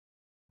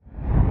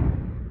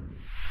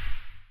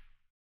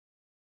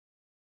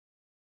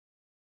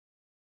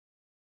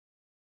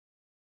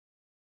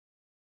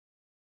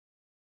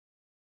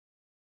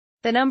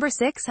The number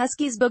 6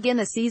 Huskies begin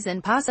the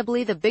season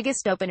possibly the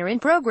biggest opener in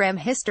program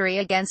history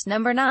against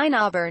number 9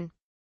 Auburn.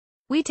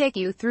 We take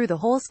you through the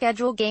whole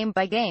schedule game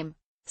by game.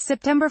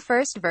 September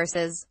 1st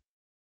versus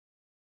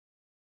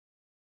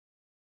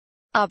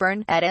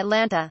Auburn at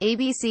Atlanta,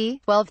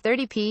 ABC,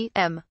 12:30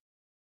 p.m.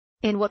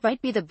 In what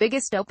might be the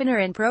biggest opener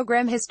in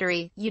program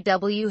history,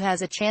 UW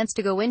has a chance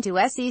to go into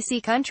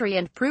SEC country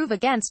and prove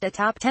against a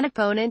top 10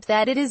 opponent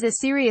that it is a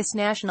serious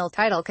national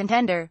title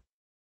contender.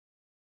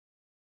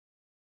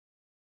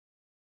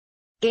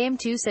 Game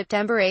 2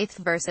 September 8th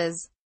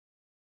versus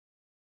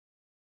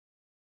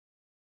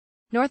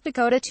North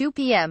Dakota 2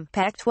 p.m.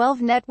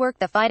 Pac-12 Network.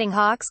 The Fighting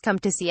Hawks come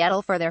to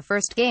Seattle for their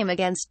first game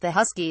against the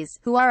Huskies,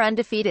 who are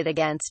undefeated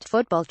against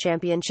football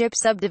championship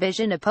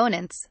subdivision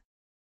opponents.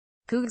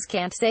 Cougs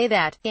can't say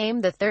that.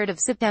 Game the 3rd of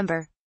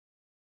September.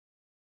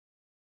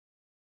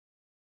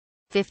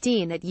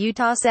 15 at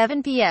Utah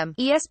 7 p.m.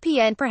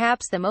 ESPN.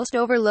 Perhaps the most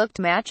overlooked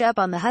matchup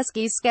on the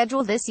Huskies'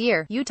 schedule this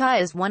year. Utah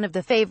is one of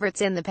the favorites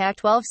in the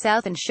Pac-12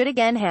 South and should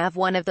again have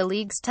one of the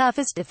league's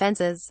toughest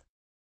defenses.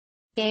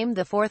 Game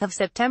the 4th of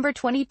September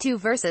 22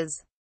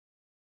 versus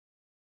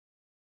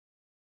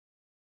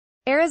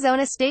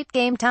Arizona State.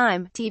 Game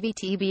time,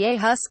 TBA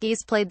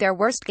Huskies played their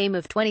worst game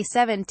of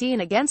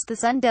 2017 against the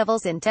Sun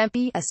Devils in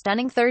Tempe, a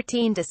stunning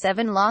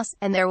 13-7 loss,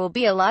 and there will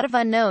be a lot of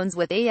unknowns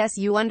with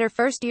ASU under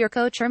first-year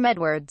coach Herm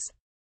Edwards.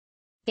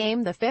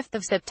 Game the 5th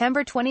of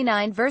September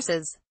 29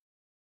 versus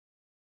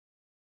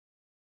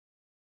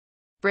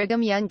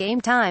Brigham Young.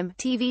 Game time,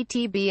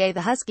 TBA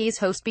The Huskies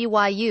host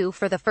BYU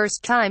for the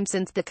first time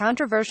since the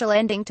controversial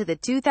ending to the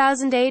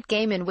 2008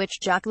 game in which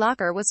Jock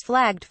Locker was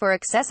flagged for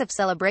excessive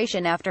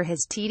celebration after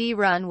his TD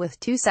run with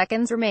 2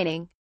 seconds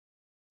remaining.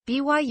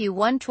 BYU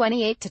won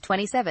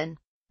 28-27.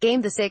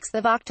 Game the 6th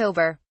of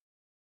October.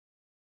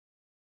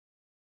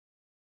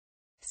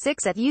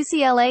 6 at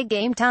UCLA.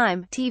 Game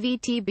time,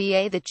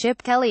 TBA The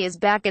Chip Kelly is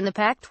back in the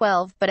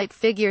Pac-12, but it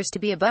figures to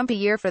be a bumpy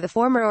year for the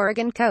former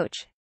Oregon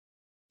coach.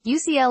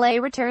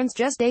 UCLA returns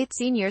just 8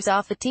 seniors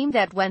off the team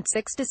that went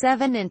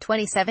 6-7 in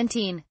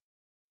 2017.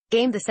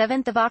 Game the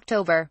 7th of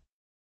October.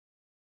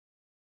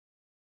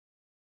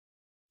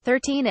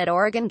 13 at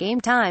Oregon.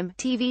 Game time,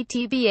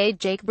 TBA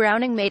Jake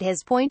Browning made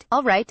his point,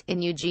 all right,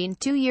 in Eugene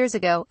 2 years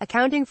ago,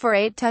 accounting for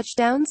 8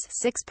 touchdowns,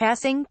 6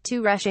 passing,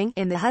 2 rushing,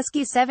 in the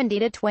Huskies'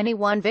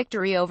 70-21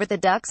 victory over the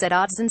Ducks at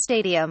Autzen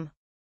Stadium.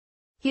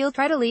 He'll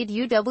try to lead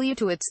UW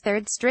to its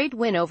 3rd straight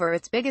win over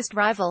its biggest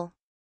rival.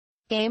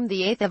 Game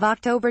the 8th of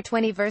October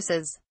 20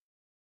 versus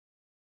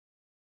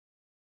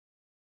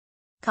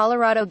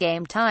Colorado.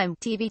 Game time,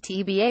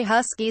 TBA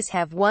Huskies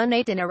have won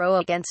 8 in a row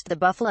against the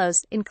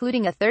Buffaloes,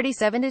 including a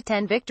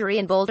 37-10 victory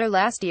in Boulder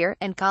last year,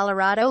 and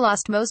Colorado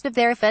lost most of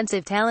their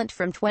offensive talent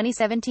from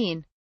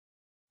 2017.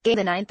 Game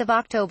the 9th of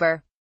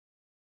October.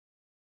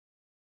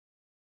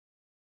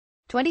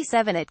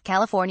 27 at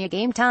California.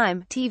 Game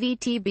time,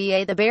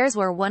 TBA The Bears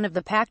were one of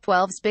the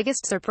Pac-12's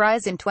biggest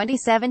surprise in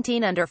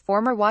 2017 under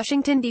former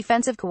Washington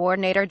defensive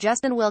coordinator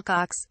Justin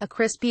Wilcox, a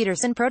Chris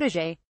Peterson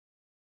protege.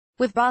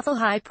 With Bothell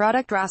High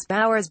product Ross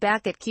Bowers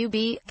back at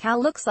QB,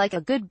 Cal looks like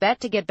a good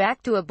bet to get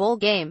back to a bowl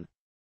game.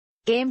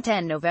 Game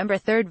 10 November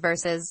 3rd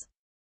versus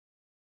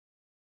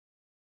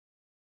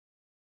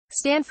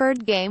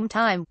Stanford. Game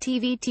time,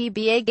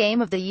 TBA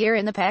Game of the Year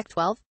in the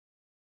Pac-12.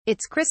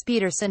 It's Chris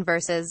Peterson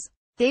versus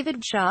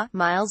David Shaw,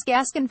 Myles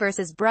Gaskin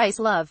versus Bryce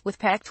Love, with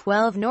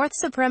Pac-12 North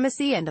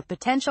supremacy and a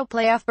potential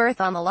playoff berth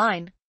on the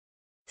line.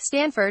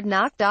 Stanford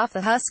knocked off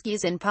the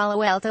Huskies in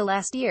Palo Alto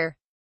last year.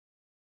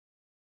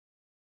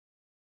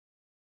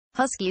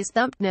 Huskies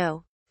thumped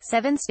No.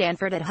 7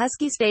 Stanford at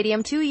Husky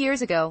Stadium 2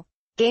 years ago.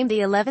 Game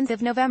the 11th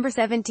of November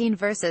 17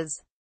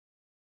 versus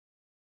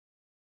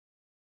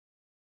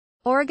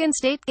Oregon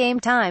State. Game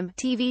time,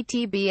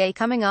 TBA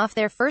Coming off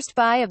their first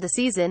bye of the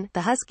season, the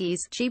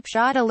Huskies, cheap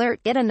shot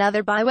alert, get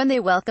another bye when they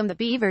welcome the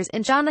Beavers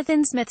in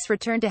Jonathan Smith's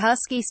return to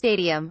Husky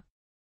Stadium.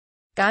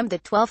 Game the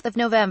 12th of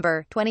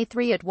November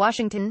 23 at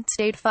Washington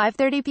State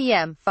 5:30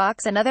 p.m.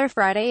 Fox. Another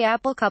Friday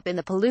Apple Cup in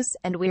the Palouse,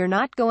 and we're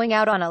not going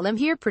out on a limb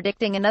here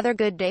predicting another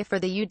good day for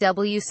the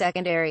UW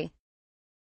secondary.